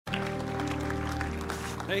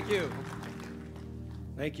Thank you.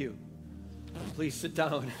 Thank you. Please sit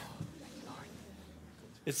down.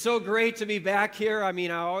 It's so great to be back here. I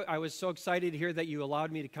mean, I was so excited to hear that you allowed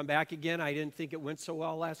me to come back again. I didn't think it went so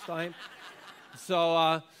well last time.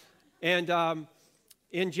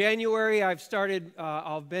 In January,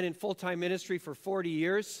 I've been in full-time ministry for 40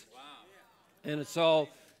 years. Wow. And so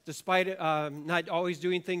despite not always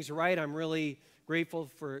doing things right, I'm really grateful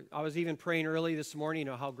I was even praying early this morning,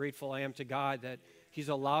 how grateful I am to God that He's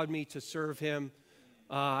allowed me to serve Him.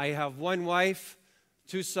 I have one wife,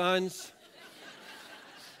 2 sons.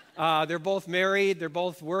 They're both married. They're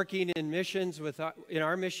both working in missions in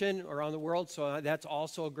our mission around the world, so that's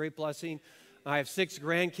also a great blessing. I have 6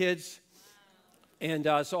 grandkids, and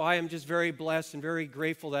so I am just very blessed and very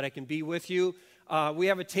grateful that I can be with you. We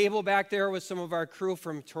have a table back there with some of our crew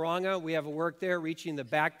from Tauranga. We have a work there reaching the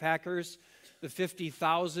backpackers, the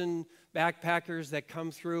 50,000 backpackers that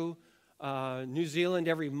come through New Zealand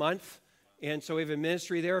every month. And so we have a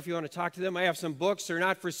ministry there if you want to talk to them. I have some books. They're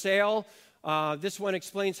not for sale. This one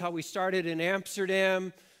explains how we started in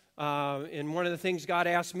Amsterdam. And one of the things God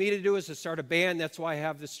asked me to do is to start a band. That's why I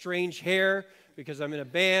have the strange hair, because I'm in a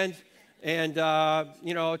band. And,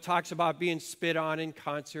 it talks about being spit on in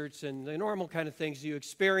concerts and the normal kind of things you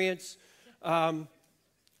experience. And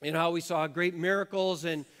how we saw great miracles.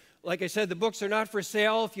 And like I said, the books are not for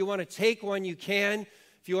sale. If you want to take one, you can.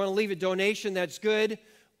 If you want to leave a donation, that's good.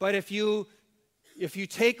 But if you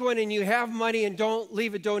take one and you have money and don't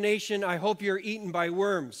leave a donation, I hope you're eaten by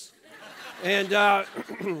worms. And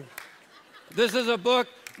this is a book,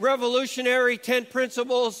 Revolutionary 10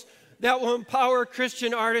 Principles that will empower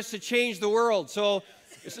Christian artists to change the world. So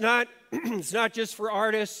it's not just for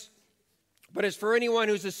artists, but it's for anyone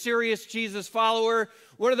who's a serious Jesus follower.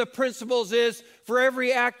 One of the principles is, for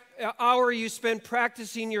every hour you spend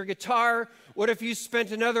practicing your guitar, what if you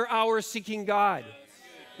spent another hour seeking God?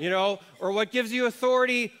 Or what gives you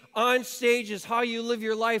authority on stage is how you live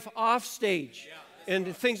your life off stage,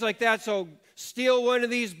 and things like that. So steal one of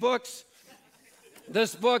these books.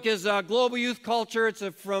 This book is Global Youth Culture. It's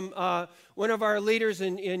from one of our leaders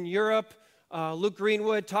in Europe. Luke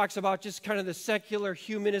Greenwood talks about just kind of the secular,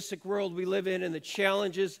 humanistic world we live in and the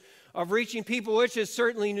challenges of reaching people, which is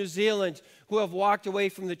certainly New Zealand, who have walked away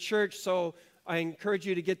from the church. So I encourage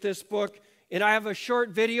you to get this book. And I have a short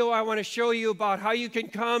video I want to show you about how you can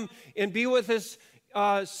come and be with us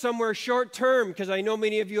somewhere short term, because I know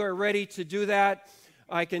many of you are ready to do that.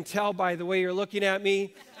 I can tell by the way you're looking at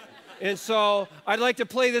me. And so I'd like to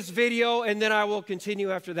play this video, and then I will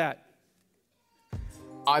continue after that.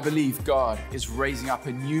 I believe God is raising up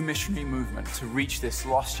a new missionary movement to reach this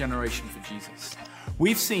lost generation for Jesus.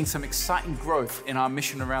 We've seen some exciting growth in our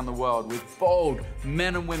mission around the world with bold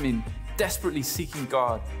men and women desperately seeking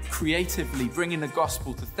God, creatively bringing the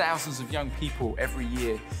gospel to thousands of young people every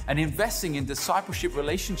year, and investing in discipleship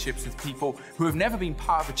relationships with people who have never been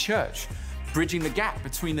part of a church, bridging the gap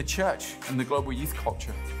between the church and the global youth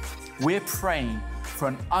culture. We're praying for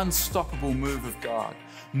an unstoppable move of God,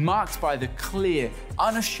 marked by the clear,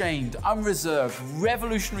 unashamed, unreserved,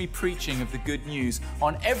 revolutionary preaching of the good news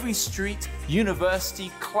on every street,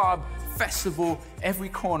 university, club, festival, every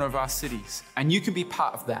corner of our cities. And you can be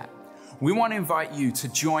part of that. We want to invite you to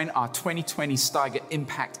join our 2020 Steiger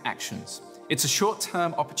Impact Actions. It's a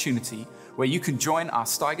short-term opportunity where you can join our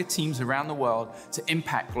Steiger teams around the world to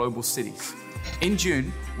impact global cities. In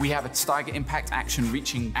June, we have a Steiger Impact Action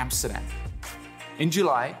reaching Amsterdam. In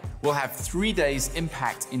July, we'll have 3 days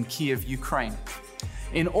Impact in Kiev, Ukraine.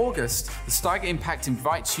 In August, the Steiger Impact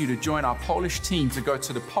invites you to join our Polish team to go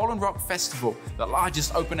to the Poland Rock Festival, the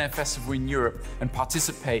largest open-air festival in Europe, and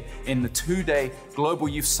participate in the 2-day Global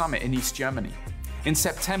Youth Summit in East Germany. In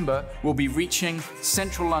September, we'll be reaching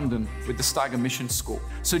central London with the Steiger Mission School.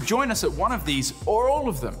 So join us at one of these or all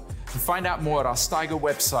of them, and find out more at our Steiger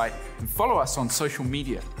website and follow us on social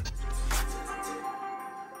media.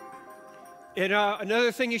 And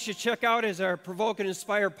another thing you should check out is our Provoke and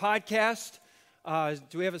Inspire podcast.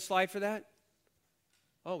 Do we have a slide for that?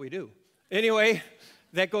 Oh, we do. Anyway,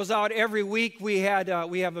 that goes out every week. We have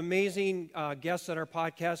amazing guests on our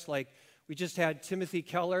podcast. Like we just had Timothy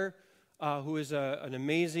Keller, who is an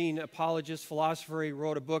amazing apologist, philosopher. He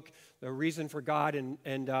wrote a book, The Reason for God.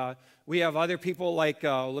 And we have other people like,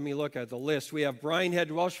 let me look at the list. We have Brian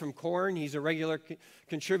Head Welsh from Korn. He's a regular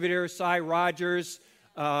contributor. Cy Rogers.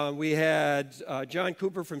 We had John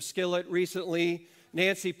Cooper from Skillet recently.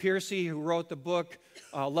 Nancy Piercy, who wrote the book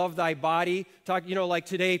Love Thy Body. Like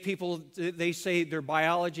today, people, they say their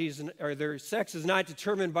biology or their sex is not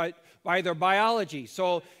determined by their biology.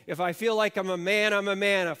 So if I feel like I'm a man, I'm a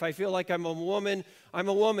man. If I feel like I'm a woman, I'm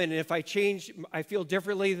a woman. And if I change, I feel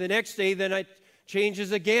differently the next day, then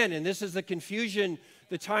changes again. And this is the confusion,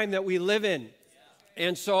 the time that we live in.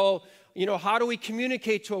 And so, how do we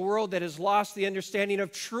communicate to a world that has lost the understanding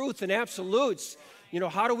of truth and absolutes?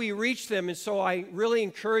 How do we reach them? And so I really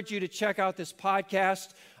encourage you to check out this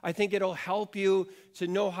podcast. I think it'll help you to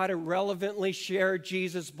know how to relevantly share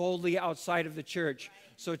Jesus boldly outside of the church.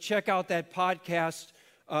 So check out that podcast,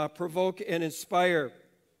 Provoke and Inspire.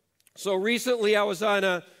 So recently I was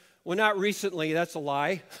on not recently, that's a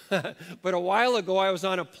lie, but a while ago I was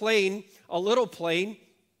on a plane, a little plane,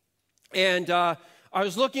 and I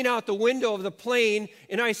was looking out the window of the plane,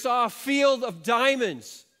 and I saw a field of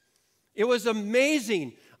diamonds. It was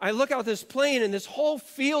amazing. I look out this plane and this whole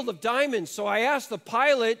field of diamonds. So I asked the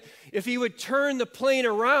pilot if he would turn the plane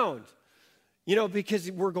around,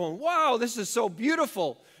 because we're going, wow, this is so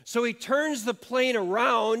beautiful. So he turns the plane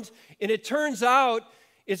around, and it turns out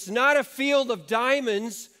it's not a field of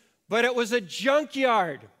diamonds, but it was a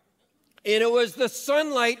junkyard. And it was the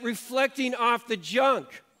sunlight reflecting off the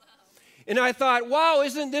junk. And I thought, wow,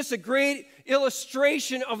 isn't this a great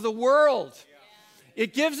illustration of the world?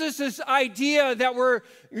 It gives us this idea that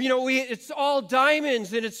it's all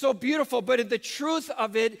diamonds and it's so beautiful, but the truth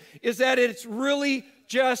of it is that it's really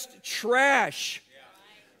just trash.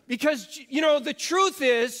 Because, the truth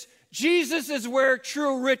is, Jesus is where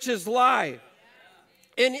true riches lie.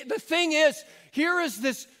 And the thing is, here is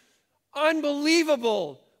this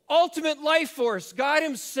unbelievable, ultimate life force, God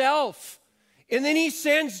himself. And then he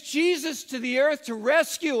sends Jesus to the earth to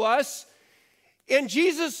rescue us. And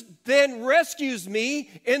Jesus then rescues me,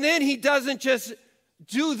 and then he doesn't just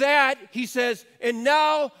do that. He says, and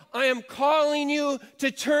now I am calling you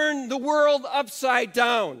to turn the world upside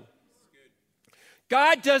down.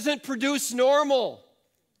 God doesn't produce normal.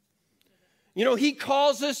 He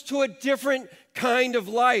calls us to a different kind of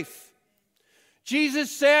life.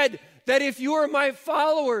 Jesus said that if you are my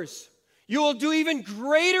followers, you will do even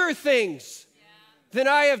greater things than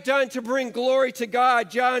I have done to bring glory to God.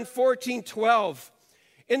 John 14:12.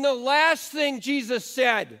 And the last thing Jesus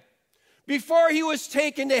said before he was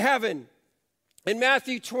taken to heaven in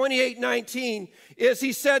Matthew 28:19 is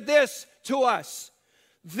he said this to us: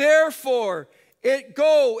 therefore,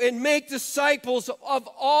 go and make disciples of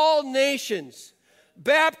all nations,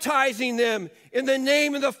 baptizing them in the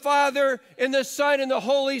name of the Father and the Son and the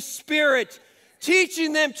Holy Spirit,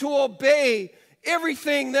 teaching them to obey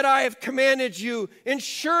everything that I have commanded you, and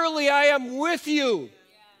surely I am with you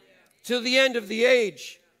till the end of the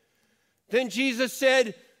age. Then Jesus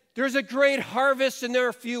said, there's a great harvest and there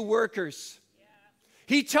are few workers.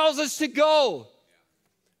 He tells us to go,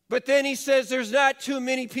 but then he says there's not too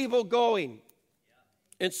many people going.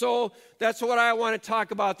 And so that's what I want to talk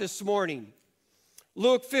about this morning.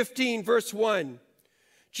 Luke 15, verse 1.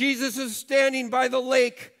 Jesus is standing by the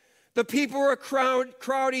lake. The people were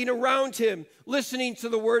crowding around him, listening to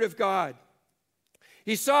the word of God.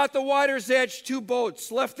 He saw at the water's edge 2 boats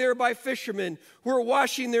left there by fishermen who were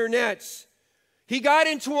washing their nets. He got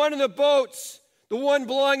into one of the boats, the one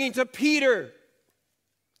belonging to Peter,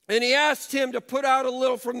 and he asked him to put out a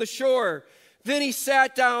little from the shore. Then he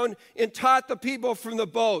sat down and taught the people from the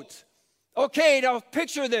boat. Okay, now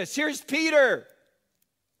picture this. Here's Peter.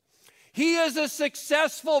 He is a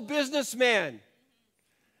successful businessman.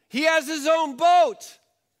 He has his own boat.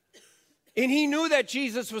 And he knew that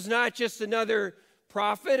Jesus was not just another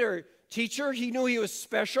prophet or teacher. He knew he was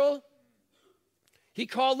special. He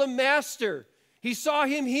called him master. He saw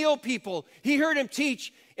him heal people. He heard him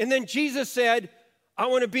teach. And then Jesus said, I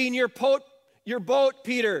want to be in your boat,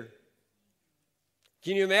 Peter.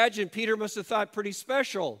 Can you imagine? Peter must have thought pretty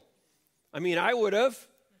special. I would have.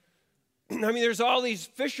 There's all these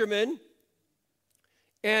fishermen,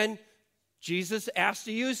 and Jesus asked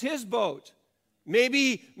to use his boat.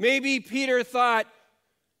 Maybe Peter thought,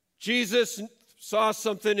 Jesus saw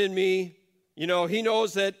something in me. He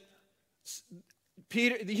knows that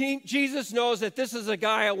Jesus knows that this is a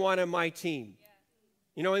guy I want on my team.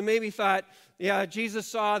 He maybe thought, yeah, Jesus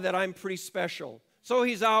saw that I'm pretty special. So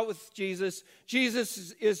he's out with Jesus.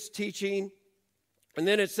 Jesus is teaching. And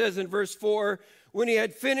then it says in verse 4, when he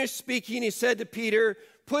had finished speaking, he said to Peter,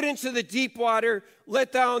 put into the deep water,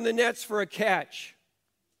 let down the nets for a catch.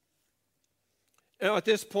 Now at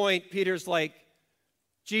this point, Peter's like,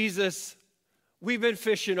 Jesus, we've been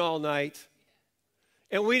fishing all night,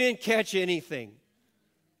 and we didn't catch anything.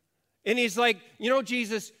 And he's like,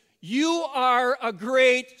 Jesus, you are a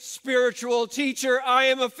great spiritual teacher. I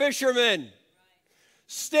am a fisherman.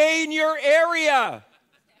 Stay in your area.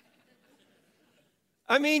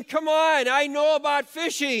 Come on, I know about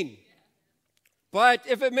fishing. But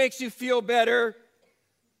if it makes you feel better,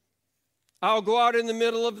 I'll go out in the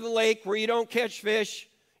middle of the lake where you don't catch fish,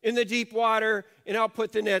 in the deep water, and I'll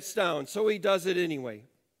put the nets down. So he does it anyway.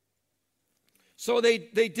 So when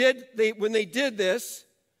they did this,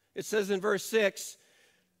 it says in verse 6,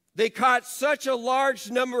 they caught such a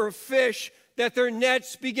large number of fish that their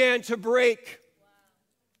nets began to break.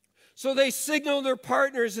 So they signaled their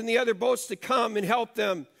partners in the other boats to come and help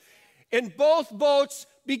them. And both boats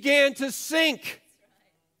began to sink.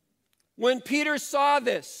 When Peter saw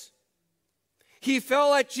this, he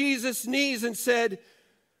fell at Jesus' knees and said,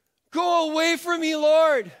 "Go away from me,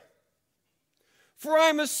 Lord, for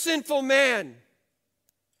I'm a sinful man."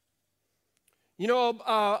 You know,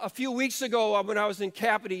 a few weeks ago when I was in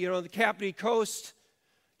Kapiti, the Kapiti Coast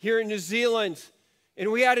here in New Zealand,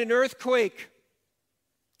 and we had an earthquake.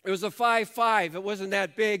 It was a 5.5. It wasn't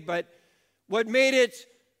that big, but what made it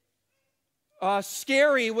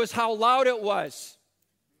scary was how loud it was.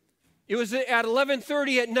 It was at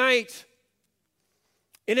 11:30 at night,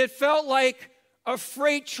 and it felt like a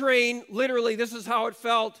freight train. Literally, this is how it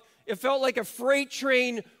felt. It felt like a freight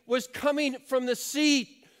train was coming from the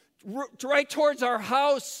sea right towards our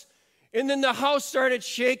house, and then the house started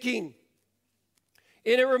shaking.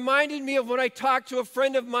 And it reminded me of when I talked to a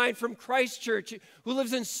friend of mine from Christchurch who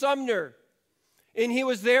lives in Sumner, and he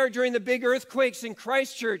was there during the big earthquakes in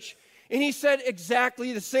Christchurch, and he said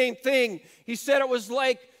exactly the same thing. He said it was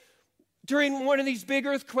like during one of these big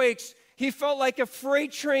earthquakes, he felt like a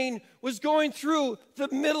freight train was going through the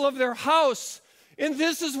middle of their house. And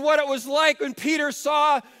this is what it was like when Peter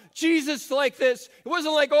saw Jesus like this. It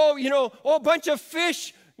wasn't like, a bunch of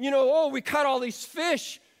fish, we caught all these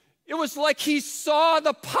fish. It was like he saw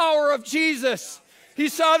the power of Jesus. He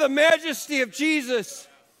saw the majesty of Jesus.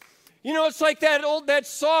 It's like that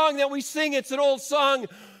song that we sing. It's an old song.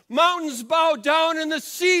 Mountains bow down and the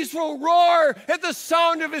seas will roar at the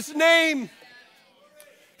sound of his name.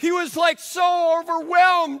 He was like so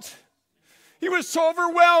overwhelmed. He was so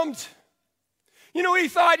overwhelmed. He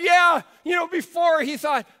thought, before he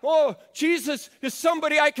thought, oh, Jesus is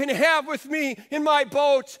somebody I can have with me in my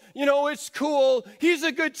boat. It's cool. He's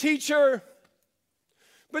a good teacher.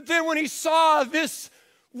 But then when he saw this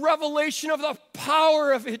revelation of the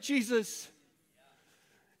power of it, Jesus,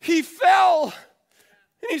 he fell.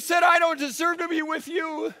 And he said, I don't deserve to be with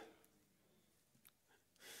you.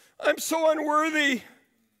 I'm so unworthy.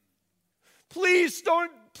 Please,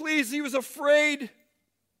 he was afraid.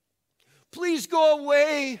 Please go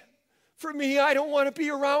away from me. I don't want to be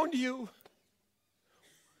around you.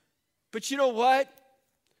 But you know what?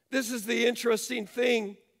 This is the interesting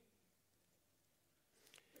thing.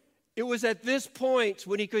 It was at this point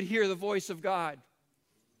when he could hear the voice of God.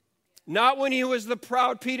 Not when he was the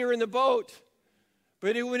proud Peter in the boat,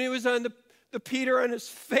 but when he was on the Peter on his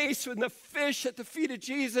face with the fish at the feet of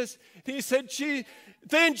Jesus. He said,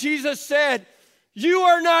 then Jesus said, you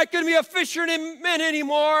are not going to be a fisherman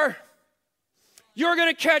anymore. You're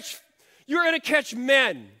going to catch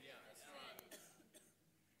men.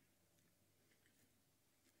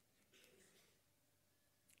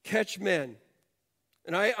 Catch men.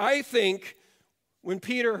 And I think when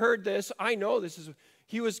Peter heard this,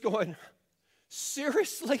 he was going,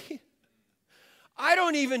 seriously? I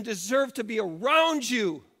don't even deserve to be around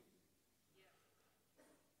you.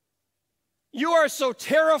 You are so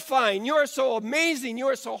terrifying. You are so amazing. You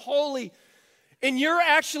are so holy. And you're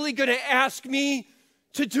actually going to ask me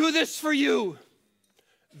to do this for you.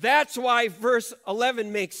 That's why verse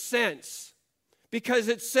 11 makes sense. Because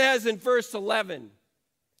it says in verse 11,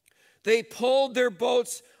 they pulled their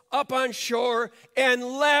boats up on shore and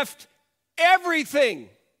left everything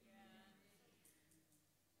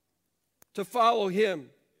to follow him.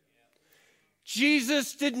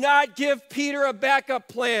 Jesus did not give Peter a backup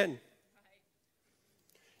plan.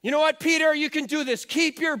 You know what, Peter, you can do this.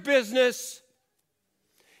 Keep your business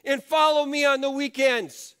and follow me on the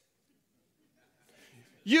weekends.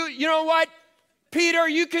 You know what, Peter,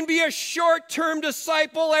 you can be a short-term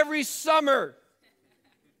disciple every summer.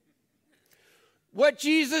 What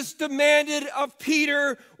Jesus demanded of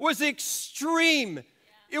Peter was extreme.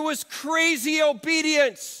 It was crazy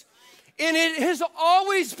obedience. And it has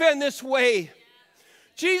always been this way.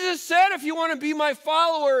 Jesus said, if you want to be my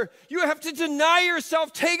follower, you have to deny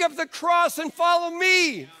yourself, take up the cross, and follow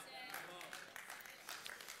me.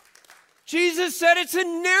 Jesus said it's a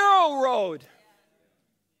narrow road.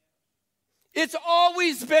 It's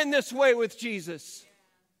always been this way with Jesus.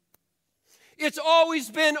 It's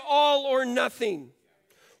always been all or nothing,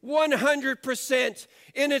 100%.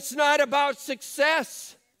 And it's not about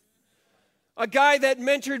success. A guy that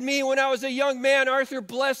mentored me when I was a young man, Arthur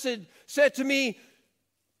Blessed, said to me,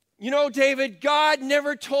 David, God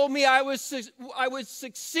never told me I would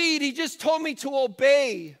succeed. He just told me to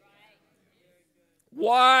obey.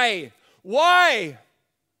 Why? Why?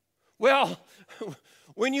 Well,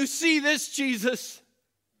 when you see this Jesus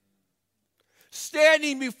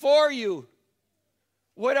standing before you,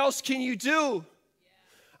 what else can you do?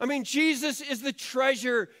 I mean, Jesus is the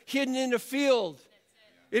treasure hidden in a field.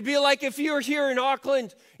 It'd be like if you were here in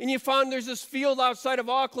Auckland and you found there's this field outside of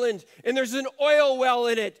Auckland and there's an oil well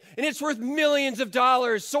in it and it's worth millions of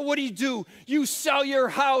dollars. So what do? You sell your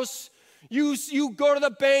house. You go to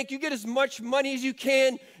the bank. You get as much money as you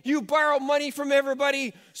can. You borrow money from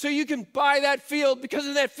everybody so you can buy that field, because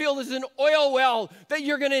in that field is an oil well that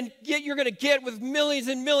you're going to get with millions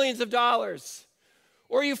and millions of dollars.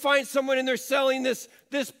 Or you find someone and they're selling this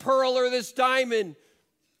pearl or this diamond.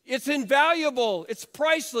 It's invaluable. It's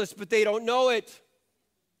priceless, but they don't know it.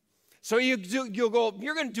 So you're going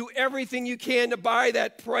to do everything you can to buy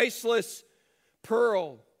that priceless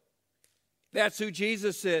pearl. That's who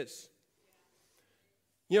Jesus is.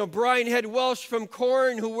 You know, Brian Head Welsh from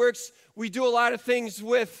Korn, we do a lot of things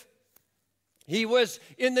with. He was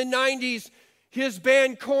in the 90s. His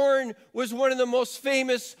band Korn was one of the most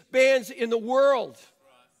famous bands in the world.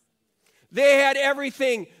 They had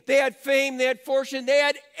everything. They had fame, they had fortune, they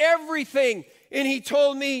had everything. And he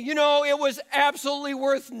told me, it was absolutely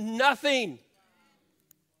worth nothing.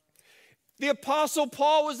 The Apostle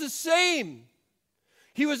Paul was the same.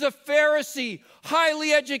 He was a Pharisee,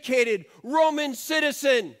 highly educated, Roman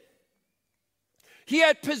citizen. He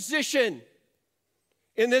had position.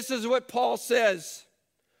 And this is what Paul says: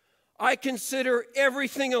 I consider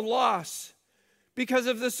everything a loss because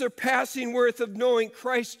of the surpassing worth of knowing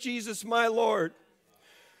Christ Jesus my Lord,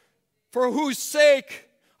 for whose sake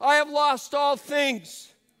I have lost all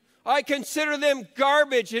things. I consider them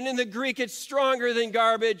garbage, and in the Greek it's stronger than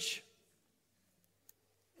garbage,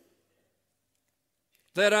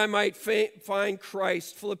 that I might find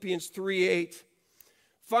Christ. Philippians 3:8.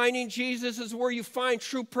 Finding Jesus is where you find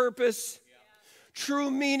true purpose,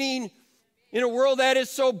 true meaning in a world that is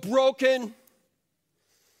so broken.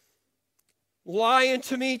 Lying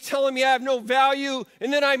to me, telling me I have no value,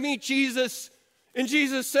 and then I meet Jesus, and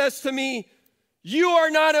Jesus says to me, you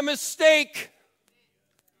are not a mistake.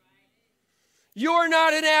 You are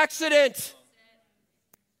not an accident.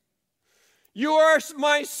 You are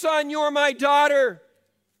my son, you are my daughter.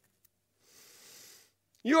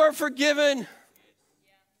 You are forgiven.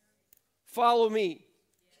 Follow me.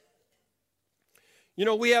 You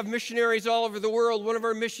know, we have missionaries all over the world. One of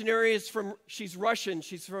our missionaries, she's Russian.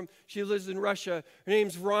 She lives in Russia. Her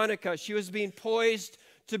name's Veronica. She was being poised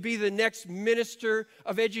to be the next minister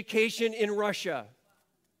of education in Russia.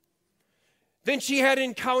 Then she had an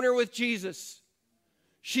encounter with Jesus.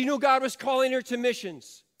 She knew God was calling her to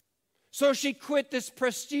missions. So she quit this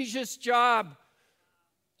prestigious job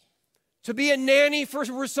to be a nanny for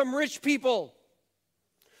some rich people.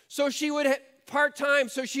 So she would part-time,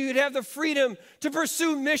 so she would have the freedom to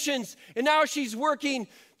pursue missions. And now she's working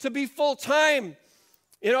to be full-time.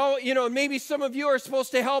 You know, maybe some of you are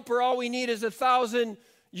supposed to help her. All we need is 1,000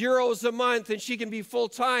 euros a month, and she can be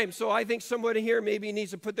full-time. So I think somebody here maybe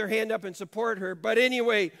needs to put their hand up and support her. But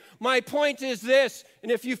anyway, my point is this,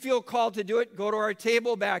 and if you feel called to do it, go to our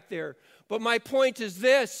table back there. But my point is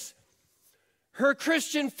this: her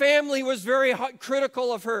Christian family was very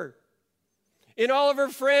critical of her. And all of her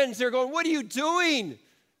friends, they're going, what are you doing?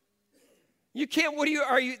 You can't,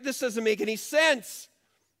 this doesn't make any sense.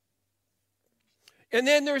 And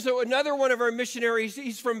then there's another one of our missionaries.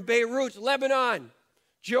 He's from Beirut, Lebanon.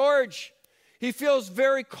 George. He feels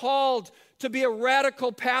very called to be a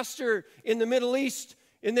radical pastor in the Middle East.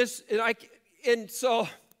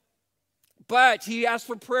 But he asked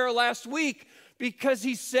for prayer last week because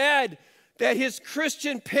he said that his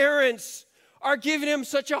Christian parents are giving him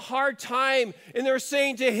such a hard time, and they're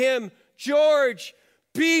saying to him, George,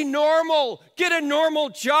 be normal, get a normal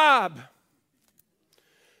job.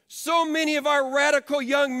 So many of our radical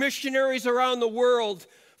young missionaries around the world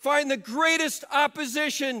find the greatest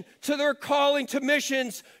opposition to their calling to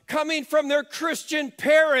missions coming from their Christian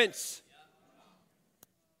parents.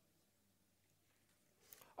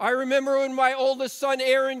 I remember when my oldest son,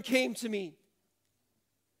 Aaron, came to me.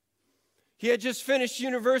 He had just finished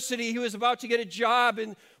university. He was about to get a job.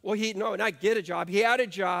 Not get a job. He had a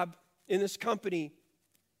job in this company.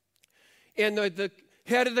 And the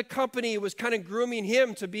head of the company was kind of grooming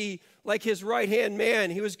him to be like his right-hand man.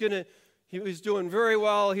 He was doing very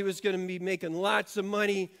well. He was going to be making lots of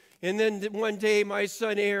money. And then one day, my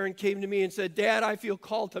son Aaron came to me and said, Dad, I feel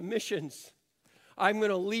called to missions. I'm going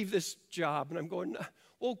to leave this job. And I'm going,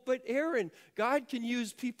 well, but Aaron, God can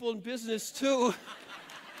use people in business too.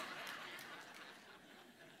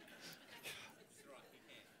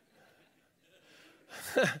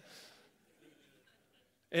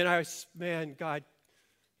 And God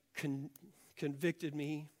convicted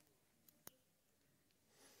me.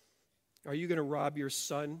 Are you going to rob your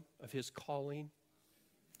son of his calling?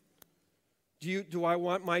 Do I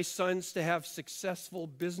want my sons to have successful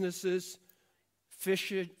businesses,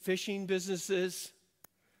 fishing businesses,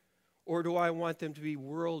 or do I want them to be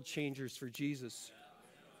world changers for Jesus?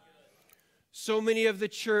 So many in the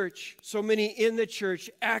church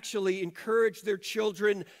actually encourage their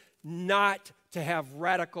children not to have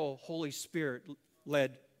radical Holy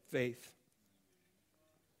Spirit-led faith.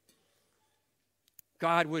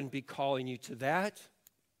 God wouldn't be calling you to that.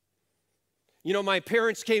 You know, my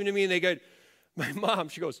parents came to me and they go, my mom,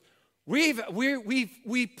 she goes, we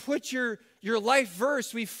put your life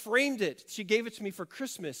verse, we framed it. She gave it to me for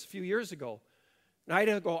Christmas a few years ago. And I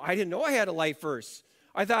didn't know I had a life verse.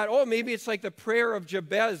 I thought, oh, maybe it's like the prayer of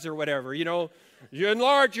Jabez or whatever, you know. You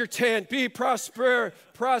enlarge your tent, be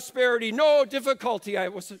prosperity, no difficulty. I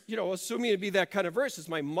was, assuming it'd be that kind of verse. It's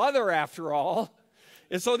my mother, after all.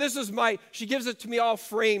 And so she gives it to me all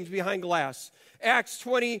framed behind glass. Acts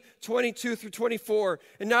 20, 22 through 24.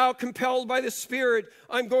 And now, compelled by the Spirit,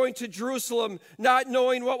 I'm going to Jerusalem, not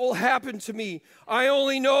knowing what will happen to me. I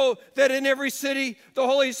only know that in every city, the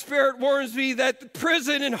Holy Spirit warns me that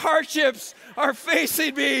prison and hardships are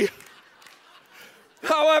facing me.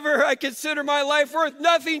 However, I consider my life worth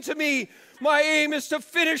nothing to me. My aim is to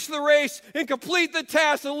finish the race and complete the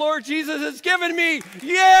task the Lord Jesus has given me.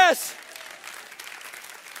 Yes!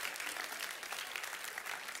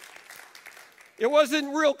 It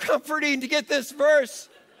wasn't real comforting to get this verse.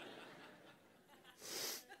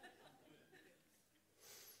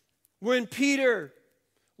 When Peter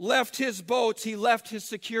left his boats, he left his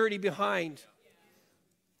security behind.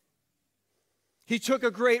 He took a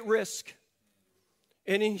great risk.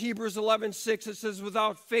 And in Hebrews 11:6, it says,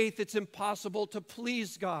 without faith, it's impossible to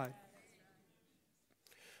please God.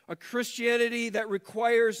 A Christianity that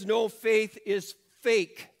requires no faith is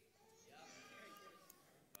fake.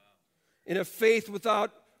 And a faith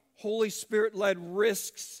without Holy Spirit-led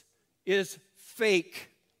risks is fake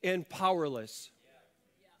and powerless.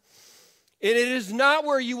 And it is not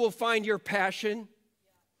where you will find your passion.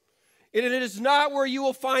 And it is not where you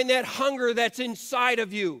will find that hunger that's inside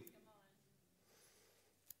of you.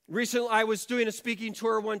 Recently, I was doing a speaking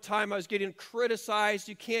tour one time. I was getting criticized.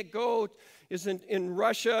 You can't go. It's in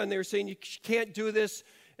Russia, and they were saying you can't do this.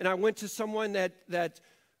 And I went to someone that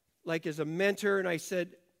like is a mentor, and I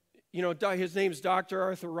said, his name's Dr.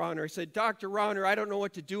 Arthur Rauner. I said, Dr. Rauner, I don't know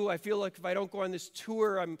what to do. I feel like if I don't go on this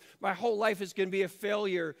tour, my whole life is going to be a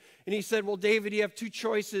failure. And he said, well, David, you have two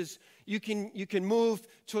choices. You can move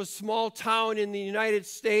to a small town in the United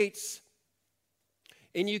States,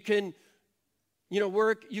 and you can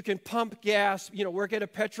pump gas, work at a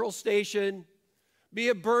petrol station, be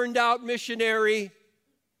a burned out missionary,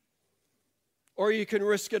 or you can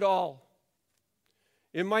risk it all.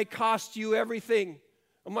 It might cost you everything.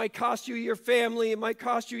 It might cost you your family. It might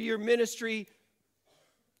cost you your ministry.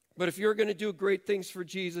 But if you're going to do great things for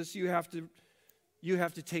Jesus, you have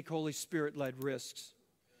to take Holy Spirit-led risks.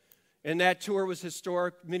 And that tour was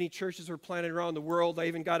historic. Many churches were planted around the world. I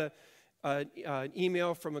even got an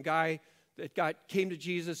email from a guy that came to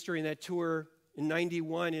Jesus during that tour in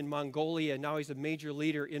 91 in Mongolia. And now he's a major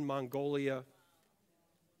leader in Mongolia.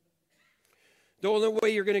 The only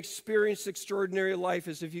way you're going to experience extraordinary life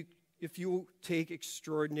is if you take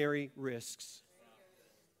extraordinary risks.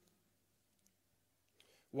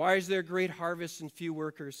 Why is there great harvest and few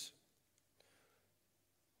workers?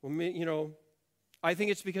 Well, I think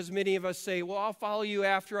it's because many of us say, well, I'll follow you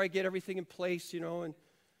after I get everything in place, and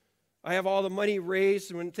I have all the money raised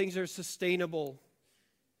and when things are sustainable.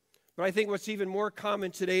 But I think what's even more common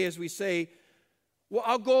today is we say, well,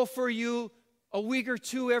 I'll go for you a week or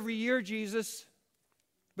two every year, Jesus.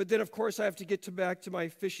 But then, of course, I have to get back to my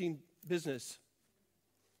fishing business.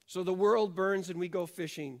 So the world burns and we go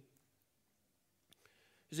fishing.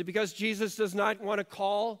 Is it because Jesus does not want to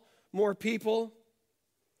call more people?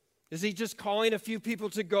 Is he just calling a few people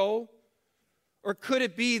to go? Or could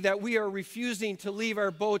it be that we are refusing to leave our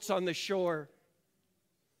boats on the shore?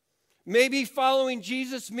 Maybe following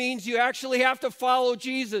Jesus means you actually have to follow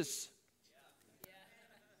Jesus.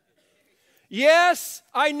 Yes,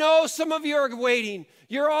 I know some of you are waiting.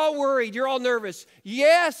 You're all worried. You're all nervous.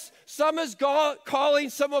 Yes, some is calling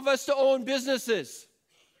some of us to own businesses.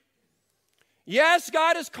 Yes,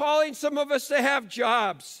 God is calling some of us to have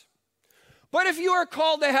jobs. But if you are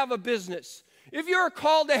called to have a business, if you are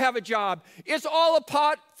called to have a job, it's all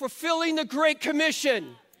about fulfilling the Great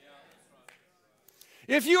Commission.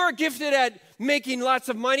 If you are gifted at making lots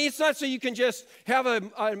of money, it's not so you can just have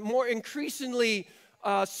a more increasingly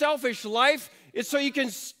selfish life. It's so you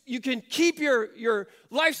can keep your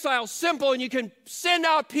lifestyle simple, and you can send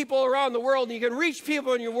out people around the world, and you can reach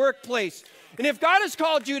people in your workplace. And if God has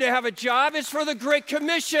called you to have a job, it's for the Great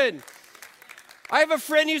Commission. I have a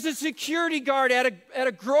friend who's a security guard at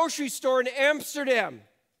a grocery store in Amsterdam.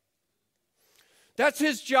 That's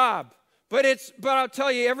his job. But I'll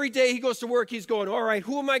tell you, every day he goes to work, he's going, all right,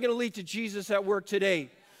 who am I going to lead to Jesus at work today?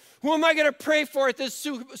 Who am I going to pray for at this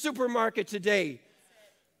supermarket today?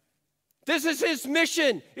 This is his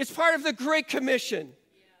mission. It's part of the Great Commission.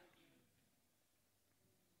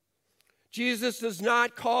 Jesus does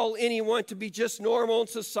not call anyone to be just normal in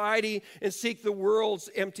society and seek the world's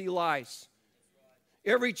empty lies.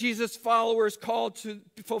 Every Jesus follower is called to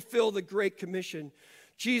fulfill the Great Commission.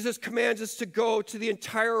 Jesus commands us to go to the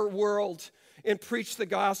entire world and preach the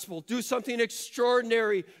gospel. Do something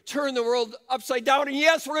extraordinary. Turn the world upside down. And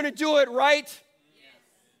yes, we're going to do it, right? Yes.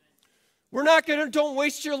 We're not going to, don't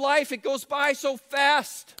waste your life. It goes by so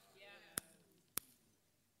fast. Yeah.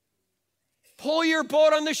 Pull your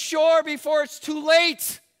boat on the shore before it's too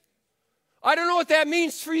late. I don't know what that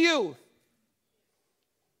means for you.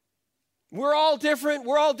 We're all different.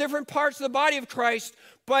 We're all different parts of the body of Christ.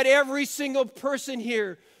 But every single person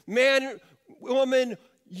here, man, woman,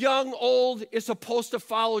 young, old, is supposed to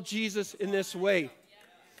follow Jesus in this way.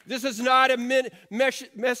 This is not a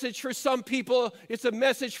message for some people. It's a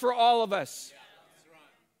message for all of us.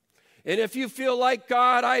 And if you feel like,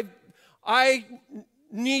 God, I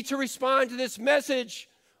need to respond to this message,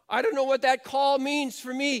 I don't know what that call means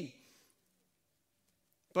for me.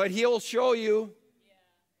 But he'll show you.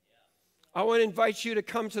 I want to invite you to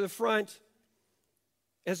come to the front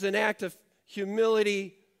as an act of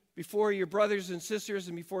humility before your brothers and sisters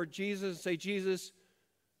and before Jesus, and say, Jesus,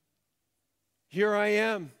 here I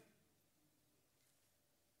am.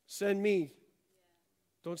 Send me.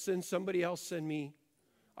 Don't send somebody else, send me.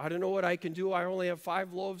 I don't know what I can do. I only have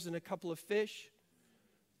 5 loaves and a couple of fish,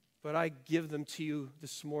 but I give them to you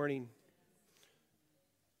this morning.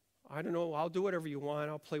 I don't know. I'll do whatever you want.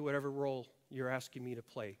 I'll play whatever role you're asking me to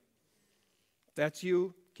play. If that's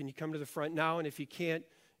you, can you come to the front now? And if you can't,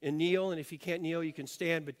 and kneel. And if you can't kneel, you can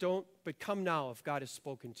stand. But come now if God has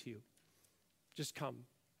spoken to you. Just come.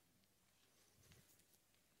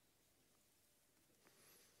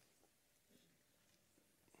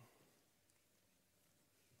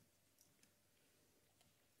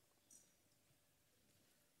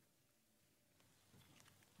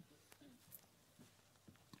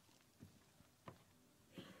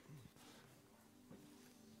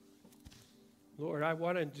 Lord, I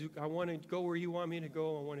want to go where you want me to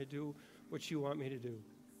go. I want to do what you want me to do.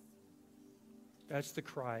 That's the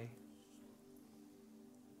cry.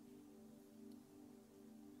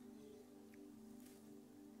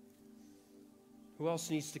 Who else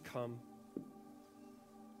needs to come?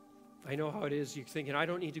 I know how it is. You're thinking, I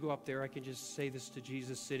don't need to go up there. I can just say this to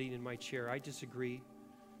Jesus sitting in my chair. I disagree.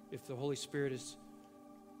 If the Holy Spirit is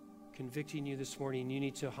convicting you this morning, you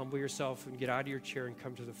need to humble yourself and get out of your chair and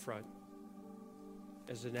come to the front.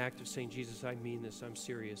 As an act of saying, Jesus, I mean this. I'm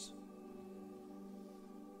serious.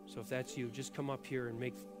 So if that's you, just come up here and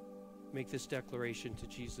make this declaration to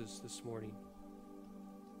Jesus this morning.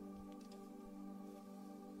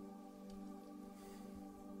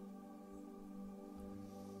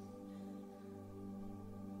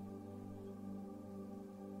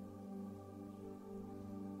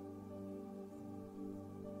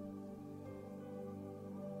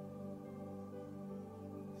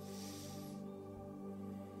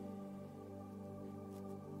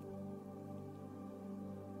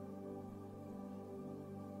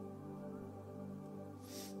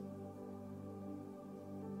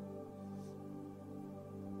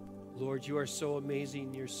 Lord, you are so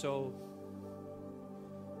amazing. You're so...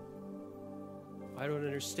 I don't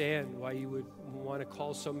understand why you would want to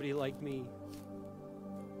call somebody like me.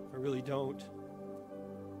 I really don't.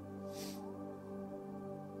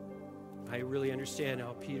 I really understand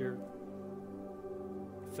how Peter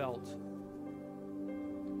felt.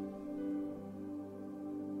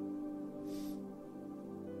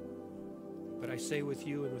 But I say with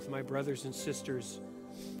you and with my brothers and sisters,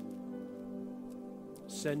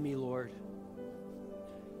 send me, Lord.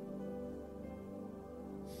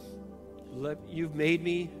 You've made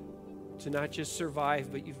me to not just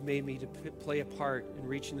survive, but you've made me to play a part in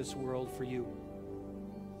reaching this world for you.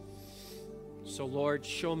 So, Lord,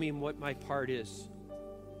 show me what my part is.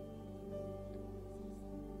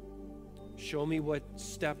 Show me what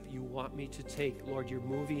step you want me to take. Lord, you're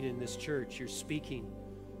moving in this church. You're speaking.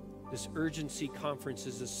 This urgency conference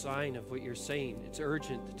is a sign of what you're saying. It's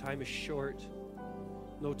urgent. The time is short.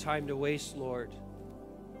 No time to waste, Lord.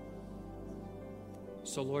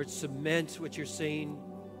 So, Lord, cement what you're saying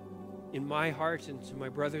in my heart and to my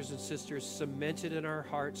brothers and sisters. Cement it in our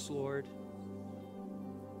hearts, Lord,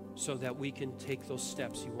 so that we can take those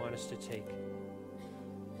steps you want us to take.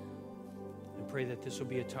 And pray that this will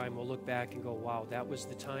be a time we'll look back and go, wow, that was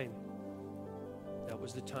the time. That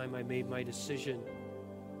was the time I made my decision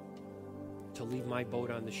to leave my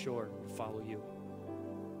boat on the shore and follow you.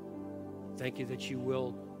 Thank you that you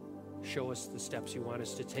will show us the steps you want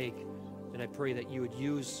us to take. And I pray that you would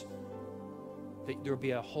use, that there will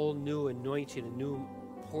be a whole new anointing, a new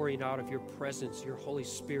pouring out of your presence, your Holy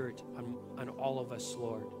Spirit on all of us,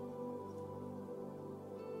 Lord.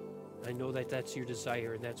 I know that that's your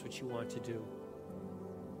desire and that's what you want to do.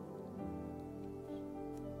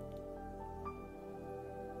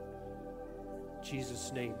 In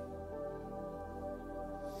Jesus' name.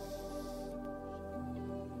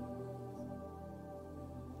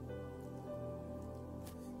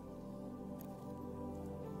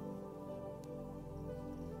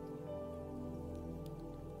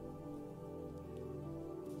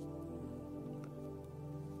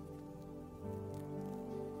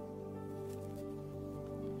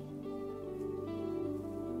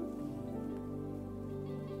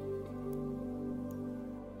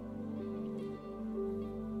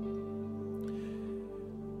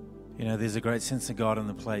 You know, there's a great sense of God in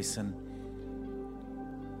the place, and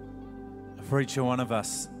for each one of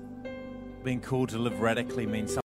us, being called to live radically means